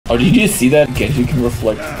Oh, did you see that Genji can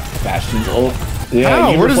reflect Bastion's ult?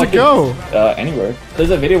 Yeah, where does it go? Anywhere. There's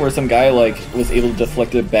a video where some guy like was able to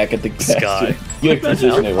deflect it back at the sky. You like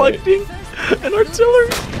position it right. An artillery.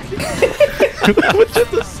 With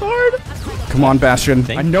just a sword. Come on, Bastion.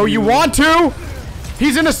 I know you want to.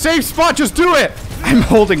 He's in a safe spot. Just do it. I'm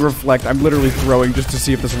holding reflect. I'm literally throwing just to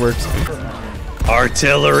see if this works.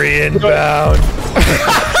 Artillery inbound.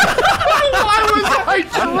 Why was I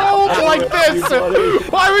trolled like this?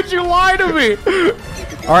 Why would you lie to me?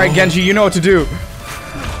 All right, Genji, you know what to do.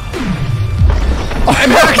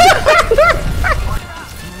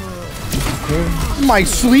 My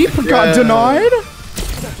sleep got denied.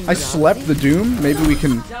 I slept the doom. Maybe we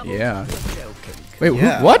can. Yeah. Wait,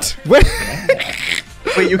 what? Wait.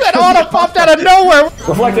 Wait, you that auto popped out of nowhere.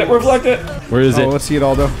 Reflect it. Reflect it. Where is it? Let's see it,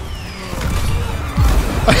 Aldo.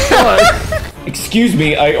 Excuse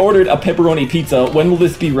me, I ordered a pepperoni pizza. When will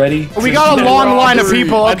this be ready? We got a long line of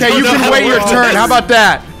people. Okay, you can wait your turn. How about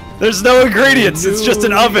that? There's no ingredients. It's just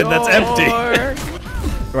an oven that's empty.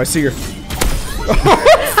 Do I see her?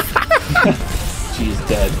 She's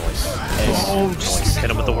dead. Oh, just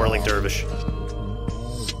hit him with the whirling dervish.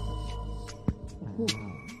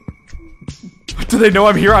 Do they know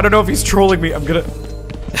I'm here? I don't know if he's trolling me. I'm gonna.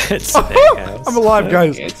 I'm alive,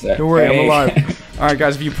 guys. Don't worry, I'm alive. All right,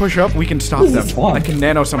 guys, if you push up, we can stop them. I can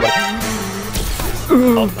nano somebody.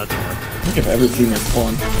 Oh, that's hard. I think I've ever seen this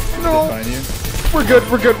spawn. No. We're good.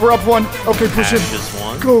 We're good. We're up one. Okay, push in.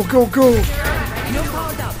 Go, go, go.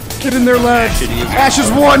 Get in there, lads. Ash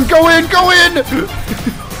is one. Go in. Go in.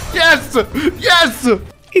 Yes. Yes.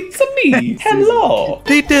 It's me. Hello.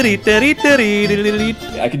 Yeah,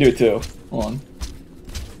 I can do it too. Hold on.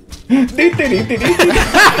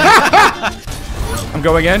 I'm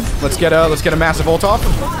going in. Let's get a massive ult off.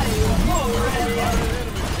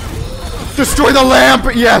 Destroy the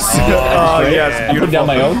lamp. Yes. Oh, yes. Beautiful. Down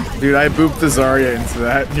my own. Dude, I booped the Zarya into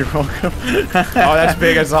that. You're welcome. Oh, that's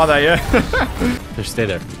big. I saw that. Yeah. Just stay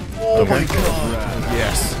there. Oh my god.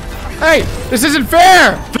 Yes. Hey, this isn't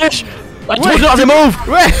fair. Phish. I told you not to move.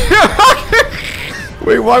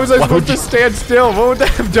 Wait, why was I supposed to stand still? What would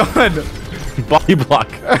that have done? Body block.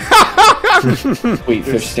 Wait,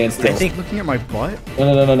 Phish, stand still. I think looking at my butt.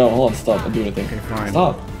 No. Hold on, stop. I'm doing a thing. Okay, fine.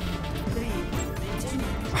 Stop.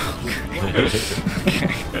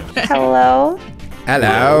 Hello?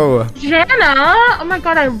 Hello. Jenna! Oh my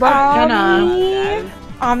god, I love Jenna.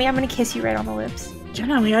 Ami, I'm gonna kiss you right on the lips.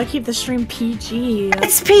 Jenna, we gotta keep the stream PG.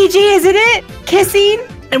 It's PG, isn't it? Kissing?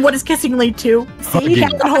 And what does kissing lead to? Say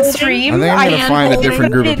that on stream. I think I'm gonna find a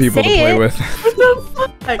different group of people to play with. What the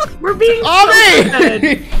fuck? We're being Ami!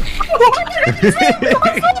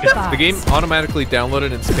 The game automatically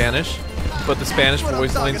downloaded in Spanish, but the Spanish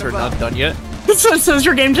voice lines are not done yet. So is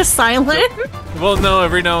your game just silent? Well, no,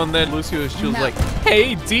 every now and then Lucio she was like,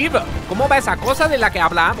 "Hey, Diva, ¿cómo va esa cosa de la que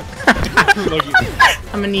hablamos?"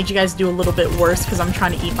 I'm gonna need you guys to do a little bit worse because I'm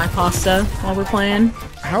trying to eat my pasta while we're playing.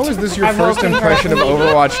 How is this your first impression of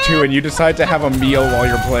Overwatch 2 and you decide to have a meal while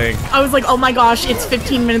you're playing? I was like, oh my gosh, it's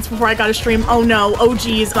 15 minutes before I gotta stream. Oh no, oh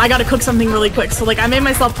geez, I gotta cook something really quick. So like, I made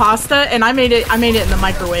myself pasta and I made it in the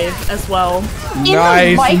microwave as well.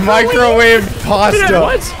 Nice, microwave pasta.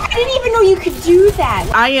 What? I didn't even know you could do that.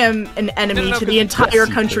 I am an enemy to the entire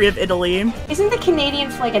country of Italy. Isn't the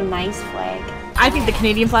Canadian flag a nice flag? I think the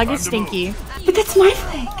Canadian flag is stinky. But that's my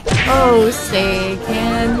flag. Oh, say,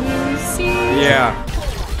 can you see? Yeah.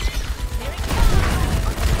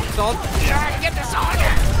 Get the salt.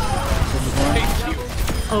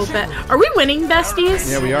 Oh, are we winning, besties?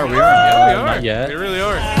 Yeah, we are. Yeah, we are. Not yet. We really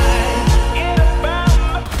are.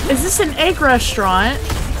 Is this an egg restaurant?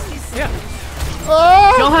 Yeah.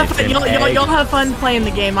 Oh! You'll have fun playing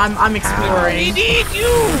the game. I'm exploring. We need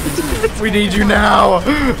you. We need you now.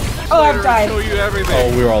 Oh, I've died. Show you everything.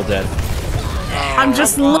 Oh, we're all dead. I'm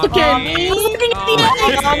just looking. I'm looking at the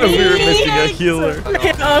egg. We were missing a healer. I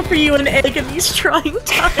can offer you an egg in these trying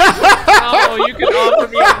times. Oh, you can offer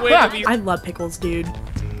me a win of these. I love pickles, dude.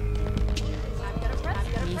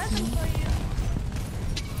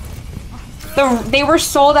 They were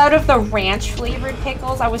sold out of the ranch flavored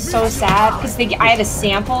pickles. I was so sad because I had a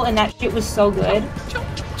sample and that shit was so good.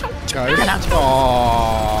 Guys.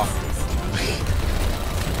 Aww.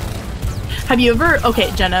 Have you ever?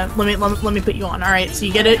 Okay, Jenna, let me put you on. All right, so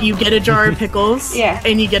you get a jar of pickles, Yeah.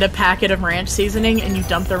 and you get a packet of ranch seasoning, and you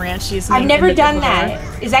dump the ranch seasoning. I've never in the done pickle jar.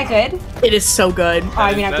 that. Is that good? It is so good. Oh,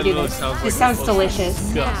 I'm gonna have to do this. This sounds delicious.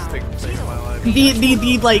 Disgusting thing in my life.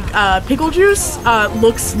 The pickle juice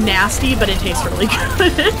looks nasty, but it tastes really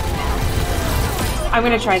good. I'm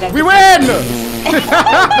gonna try that. We win!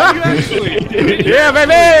 You actually. Yeah,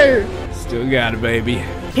 baby! Still got it, baby.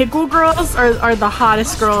 Pickle girls are the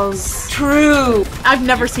hottest girls. True. I've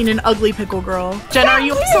never seen an ugly pickle girl. Jenna, are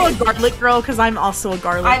you also a garlic girl? Because I'm also a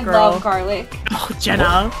garlic girl. I love garlic. Oh,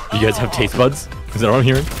 Jenna. You guys have taste buds? Is that what I'm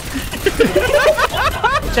hearing?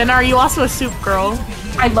 Jenna, are you also a soup girl?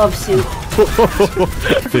 I love soup.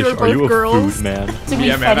 Fish, are you a girls. food man? So we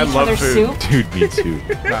Yeah, man, fed I each love other food. soup. Dude, me too.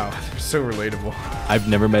 Wow, so relatable. I've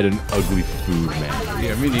never met an ugly food man.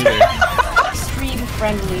 Yeah, me neither. Extreme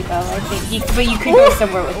friendly though, I think. But you could go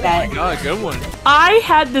somewhere with that. Oh, good one. I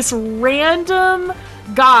had this random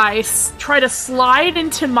guy try to slide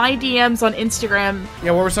into my DMs on Instagram.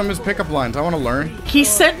 Yeah, what were some of his pickup lines? I want to learn. He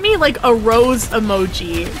sent me like a rose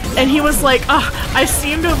emoji, and he was like, I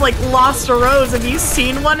seem to have like lost a rose. Have you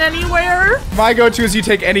seen one anywhere? My go-to is you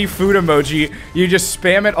take any food emoji, you just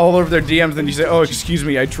spam it all over their DMs, then you say, oh, excuse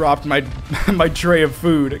me, I dropped my my tray of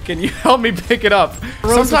food. Can you help me pick it up?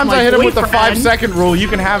 Sometimes I hit him with the 5-second rule. You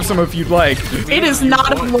can have some if you'd like. It is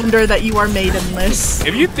not a wonder that you are maidenless.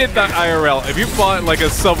 If you did that IRL, if you bought like a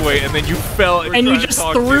Subway and then you fell And you just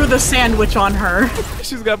threw the sandwich on her.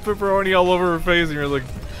 She's got pepperoni all over her face and you're like,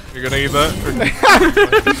 you're gonna eat that?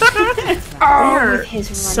 We're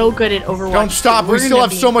so good at Overwatch. Don't stop. We We're still gonna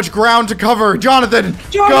have so much ground to cover. Jonathan,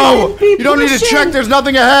 go. Jonathan, be You don't need to pushing. check. There's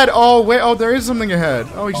nothing ahead. Oh, wait. Oh, there is something ahead.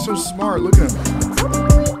 Oh, he's so smart. Look at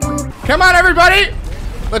him. Come on, everybody.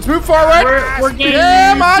 Let's move forward. We're getting.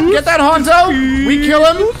 Come on. Get that Hanzo. We kill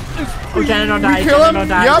him. Oh, Jenna, don't die. kill Jenna, him. don't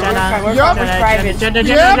die. Yup. Jenna, Yup. Jenna,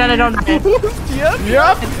 Yep. Jenna, don't die.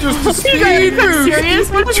 Yep. Just a speed boost. Serious?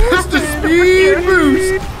 Just a speed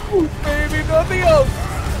boost. Baby, nothing else.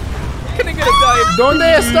 Can I get a diet?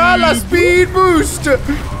 ¿Dónde está la speed boost?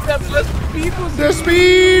 The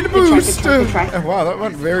speed boost. good try. Wow, that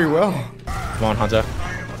went very well. Come on, Hanzo.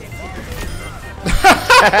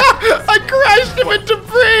 I crashed him into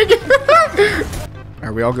Brig!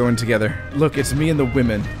 Alright, we all going together. Look, it's me and the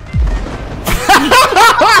women.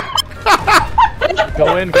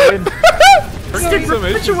 Go in, go in. Stick Some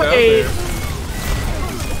issues out away. there.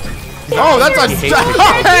 Oh, that's a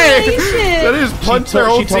hey! That is punch their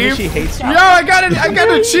whole She told me team. she hates you. Yo, I got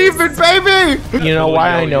an achievement, baby! You know why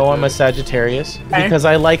I know I'm a Sagittarius? Because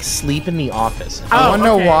I like sleep in the office. I wanna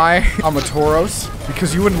know okay. why I'm a Tauros?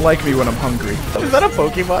 Because you wouldn't like me when I'm hungry. Is that a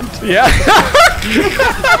Pokemon? Yeah.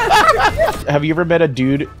 Have you ever met a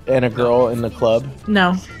dude and a girl in the club?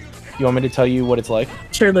 No. You want me to tell you what it's like?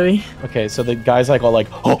 Sure, Louis. Okay, so the guy's like all like,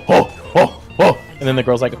 oh, oh, oh, oh, and then the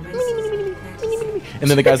girl's like, and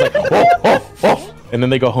then the guy's like, oh, oh, oh, and then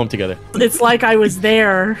they go home together. It's like I was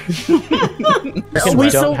there. We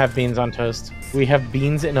don't have beans on toast. We have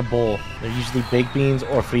beans in a bowl. They're usually baked beans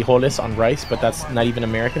or frijoles on rice, but that's not even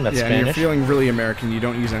American, that's Yeah, and you're Spanish. feeling really American. You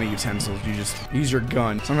don't use any utensils. You just use your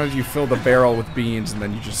gun. Sometimes you fill the barrel with beans and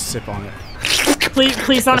then you just sip on it. Please don't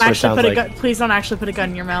That's what it actually sounds put a like. gun. Please don't actually put a gun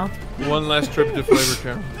in your mouth. One last trip to Flavor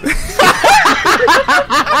Town.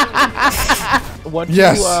 What do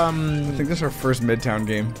Yes. you, I think this is our first Midtown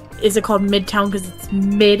game. Is it called Midtown because it's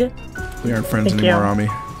mid? We aren't friends Thank anymore, you. Ami.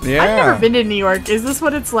 I've never Yeah. been to New York. Is this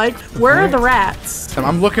what it's like? Where are the rats?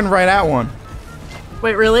 I'm looking right at one.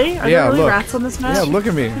 Wait, really? Are Yeah, there really look. rats on this map? Yeah, look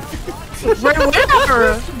at me.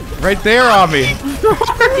 Where? Right there, Ami.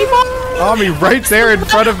 Ami, right there in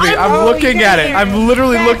front of me. I'm looking at it. I'm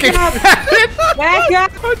literally looking at it. Back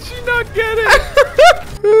up. How'd she not get it?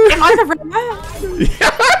 Am I the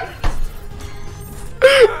rat?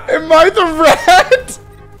 Am I the rat?